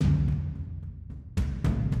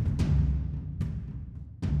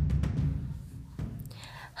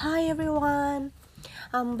Hi everyone,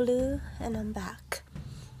 I'm Blue and I'm back.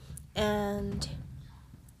 And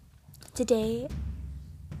today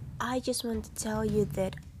I just want to tell you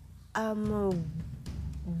that I'm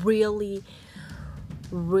really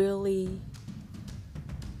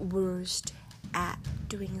worst at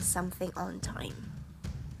doing something on time.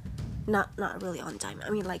 Not really on time. I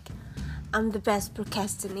mean, like, I'm the best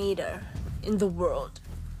procrastinator in the world.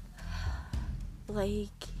 Like,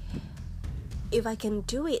 if I can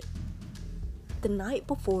do it the night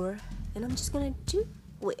before, then I'm just gonna do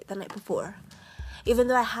it the night before, even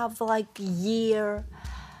though I have like year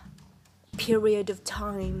period of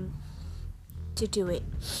time to do it.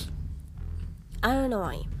 I don't know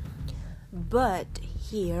why, but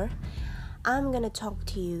here I'm gonna talk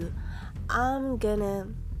to you. I'm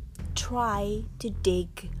gonna try to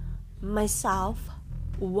dig myself.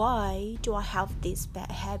 Why do I have this bad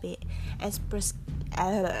habit as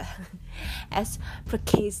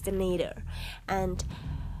procrastinator? And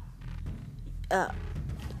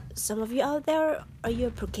some of you out there, are you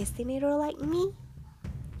a procrastinator like me?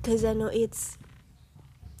 Because I know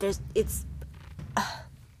there's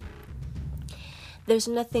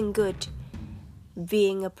nothing good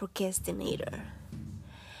being a procrastinator.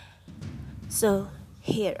 So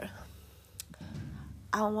here,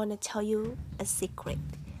 I want to tell you a secret,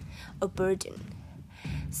 a burden,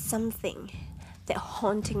 something that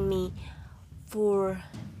haunting me for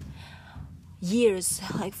years,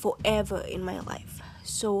 like forever in my life.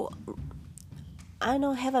 So I don't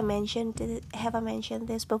know, have I mentioned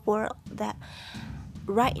this before, that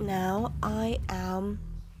right now I am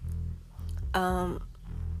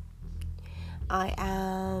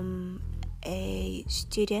a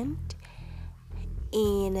student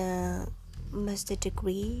in a master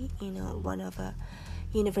degree in one of a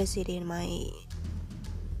university in my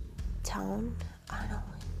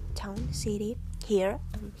city here,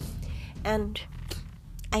 and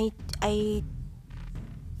I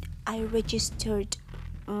registered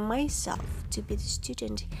myself to be the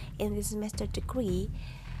student in this master degree.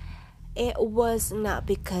 It was not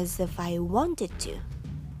because if I wanted to,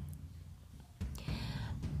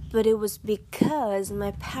 but it was because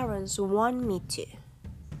my parents want me to.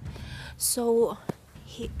 So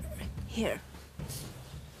here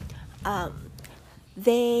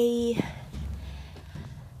they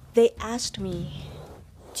asked me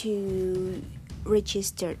to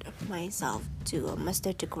register myself to a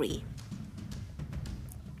master degree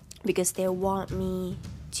because they want me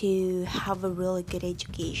to have a really good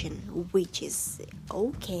education, which is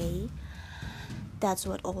okay. That's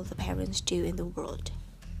what all the parents do in the world.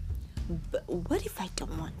 But what if I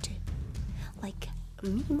don't want to? Like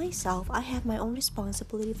me, myself, I have my own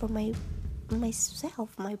responsibility for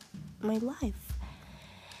myself, my life.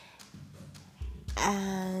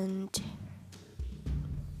 And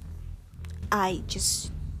I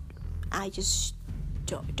just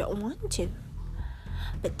don't want to.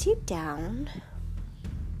 But deep down,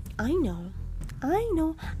 I know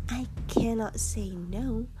I cannot say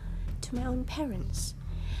no to my own parents,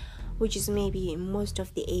 which is maybe most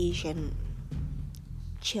of the Asian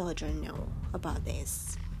children know about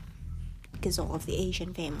this, because all of the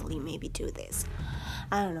Asian family maybe do this.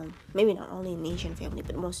 I don't know, maybe not only in Asian family,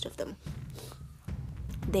 but most of them.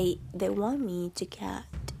 They want me to get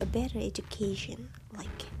a better education.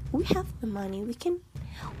 Like, we have the money, we can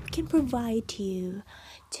provide you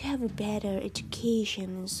to have a better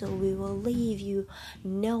education, so we will leave you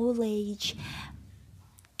knowledge,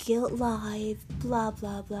 good life, blah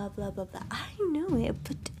blah blah blah blah blah. I know it,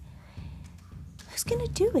 but who's gonna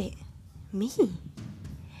do it? Me.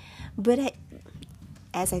 But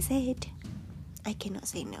as I said, I cannot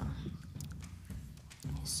say no.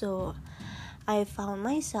 So I found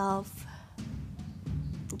myself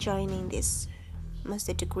joining this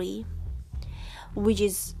master degree,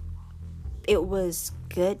 it was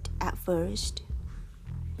good at first,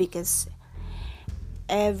 because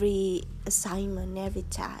every assignment, every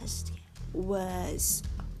task was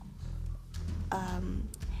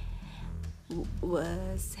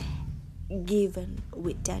given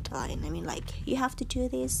with deadline. I mean, like, you have to do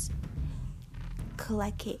this,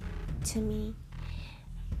 collect it to me,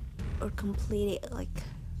 or complete it like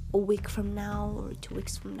a week from now or 2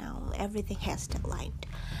 weeks from now. Everything has deadline.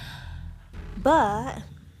 But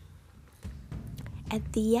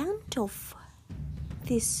at the end of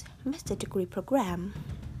this master degree program,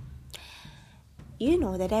 you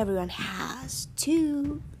know that everyone has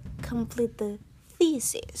to complete the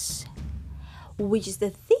thesis, which is the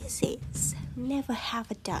thesis never have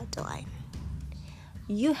a deadline.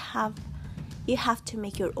 You have to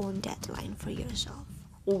make your own deadline for yourself,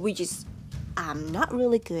 which is I'm not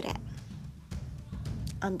really good at.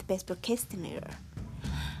 I'm the best procrastinator.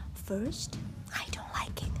 First, I don't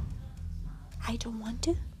like it. I don't want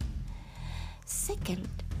to. Second,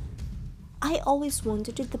 I always want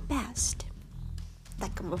to do the best.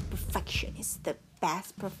 Like I'm a perfectionist, the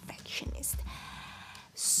best perfectionist.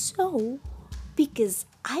 So, because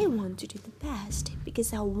I want to do the best,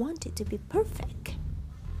 because I want it to be perfect.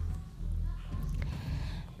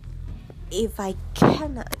 If I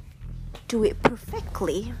cannot do it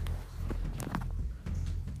perfectly,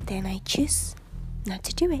 then I choose not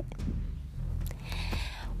to do it.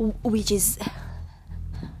 Which is,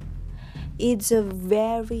 it's a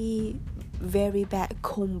very, very bad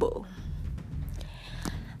combo.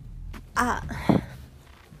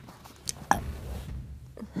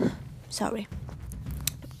 Sorry.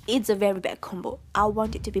 It's a very bad combo. I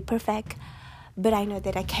want it to be perfect, but I know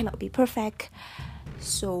that I cannot be perfect,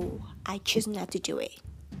 so I choose not to do it.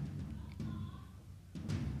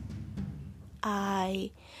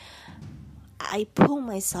 I pull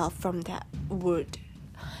myself from that word.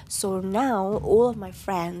 So now all of my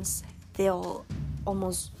friends,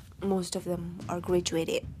 most of them are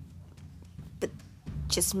graduated, but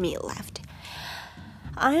just me left.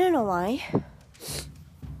 I don't know why.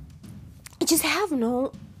 I just have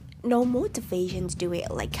no motivation to do it.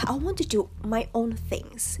 Like, I want to do my own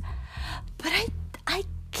things, but I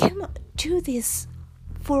cannot do this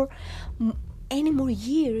for any more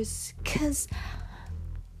years because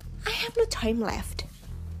I have no time left.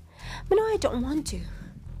 But no, I don't want to.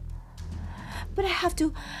 But I have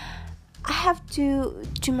to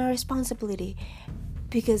do my responsibility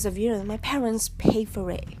because of, my parents pay for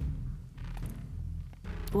it.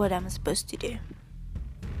 What am I supposed to do?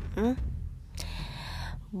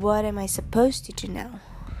 What am I supposed to do now?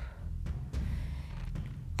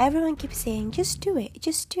 Everyone keeps saying, just do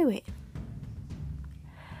it.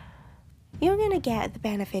 You're gonna get the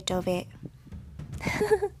benefit of it.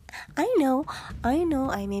 I know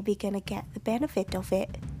I may be gonna get the benefit of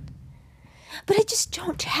it. But I just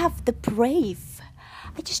don't have the brave.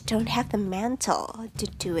 I just don't have the mental to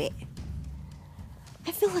do it.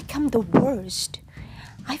 I feel like I'm the worst.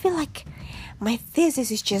 I feel like my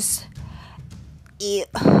thesis is just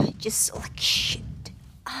like shit.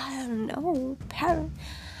 I don't know, parent.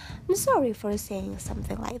 I'm sorry for saying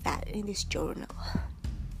something like that in this journal.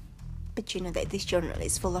 But you know that this journal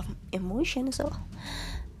is full of emotion, so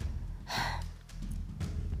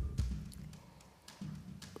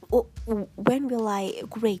when will I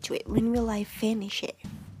graduate? When will I finish it?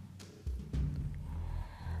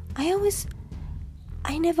 I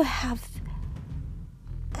never have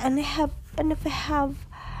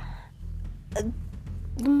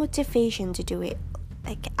the motivation to do it.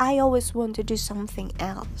 Like, I always want to do something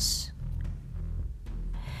else.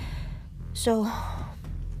 So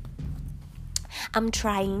I'm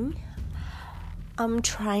trying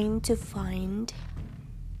to find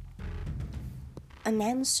an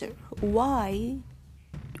answer. Why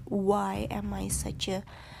am I such a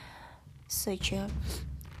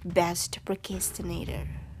best procrastinator?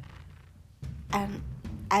 And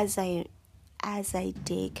as I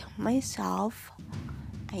dig myself,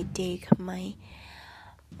 I dig my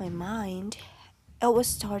mind, it was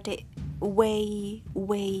started way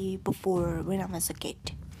before when I was a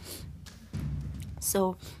kid.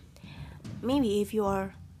 So maybe if you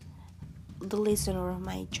are the listener of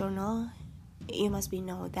my journal, you must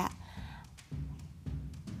know that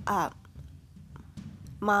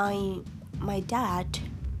my dad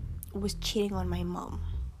was cheating on my mom.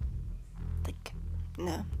 Like,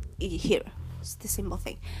 no, here it's the simple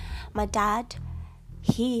thing. My dad,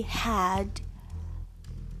 he had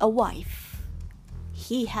a wife.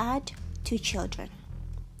 He had 2 children.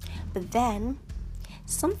 But then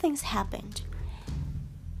something's happened.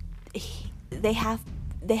 They had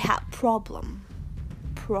problem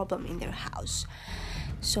in their house.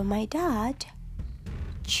 So my dad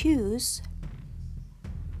chose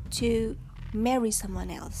to marry someone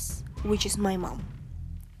else, which is my mom.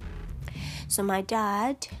 So my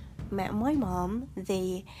dad met my mom.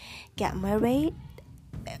 They got married,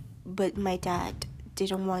 but my dad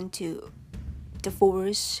didn't want to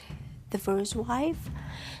divorce the first wife.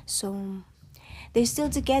 So they're still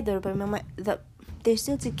together, but my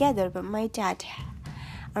dad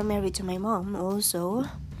are married to my mom also,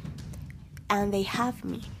 and they have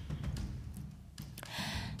me.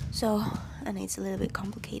 So, and it's a little bit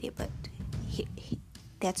complicated, but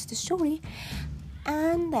that's the story.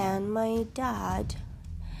 And then my dad,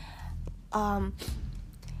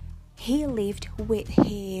 he lived with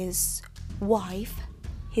his wife,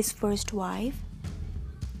 his first wife,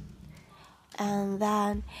 and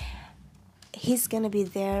then he's gonna be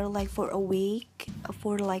there like for a week,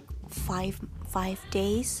 for like five 5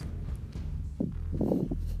 days,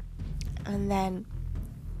 and then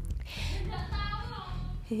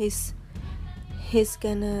he's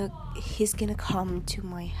gonna come to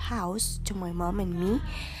my house, to my mom and me.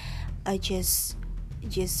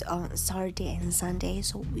 Just on Saturday and Sunday,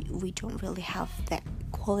 so we don't really have that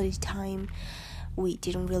quality time. We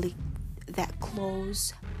didn't really that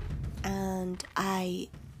close, and I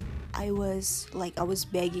was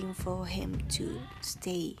begging for him to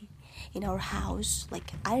stay in our house.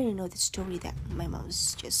 Like, I didn't know the story that my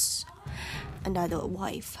mom's just another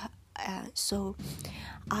wife. So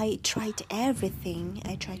I tried everything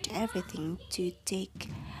to take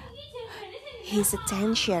his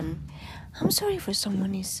attention. I'm sorry for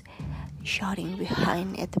someone is shouting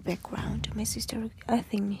behind at the background. My sister, I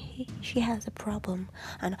think she has a problem.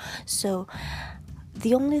 And so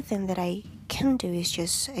the only thing that I can do is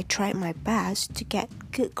just I tried my best to get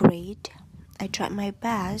good grade. I tried my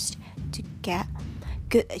best to get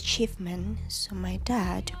good achievement, so my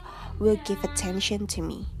dad will give attention to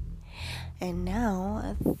me. And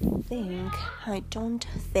now I don't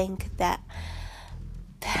think that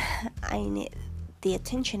I need the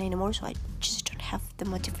attention anymore, so I just don't have the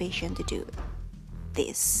motivation to do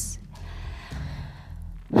this.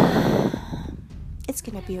 It's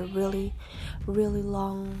gonna be a really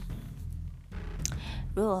long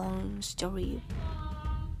story,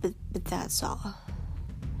 but that's all.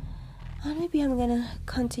 And maybe I'm gonna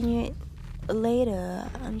continue it later.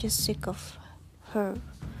 I'm just sick of her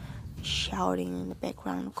shouting in the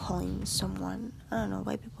background, calling someone. I don't know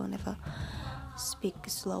why people never speak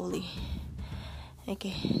slowly.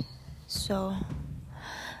 Okay, so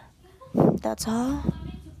that's all.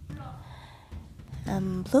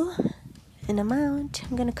 I'm Blue, and I'm out.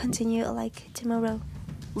 I'm gonna continue like tomorrow,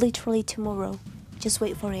 literally tomorrow. Just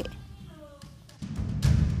wait for it.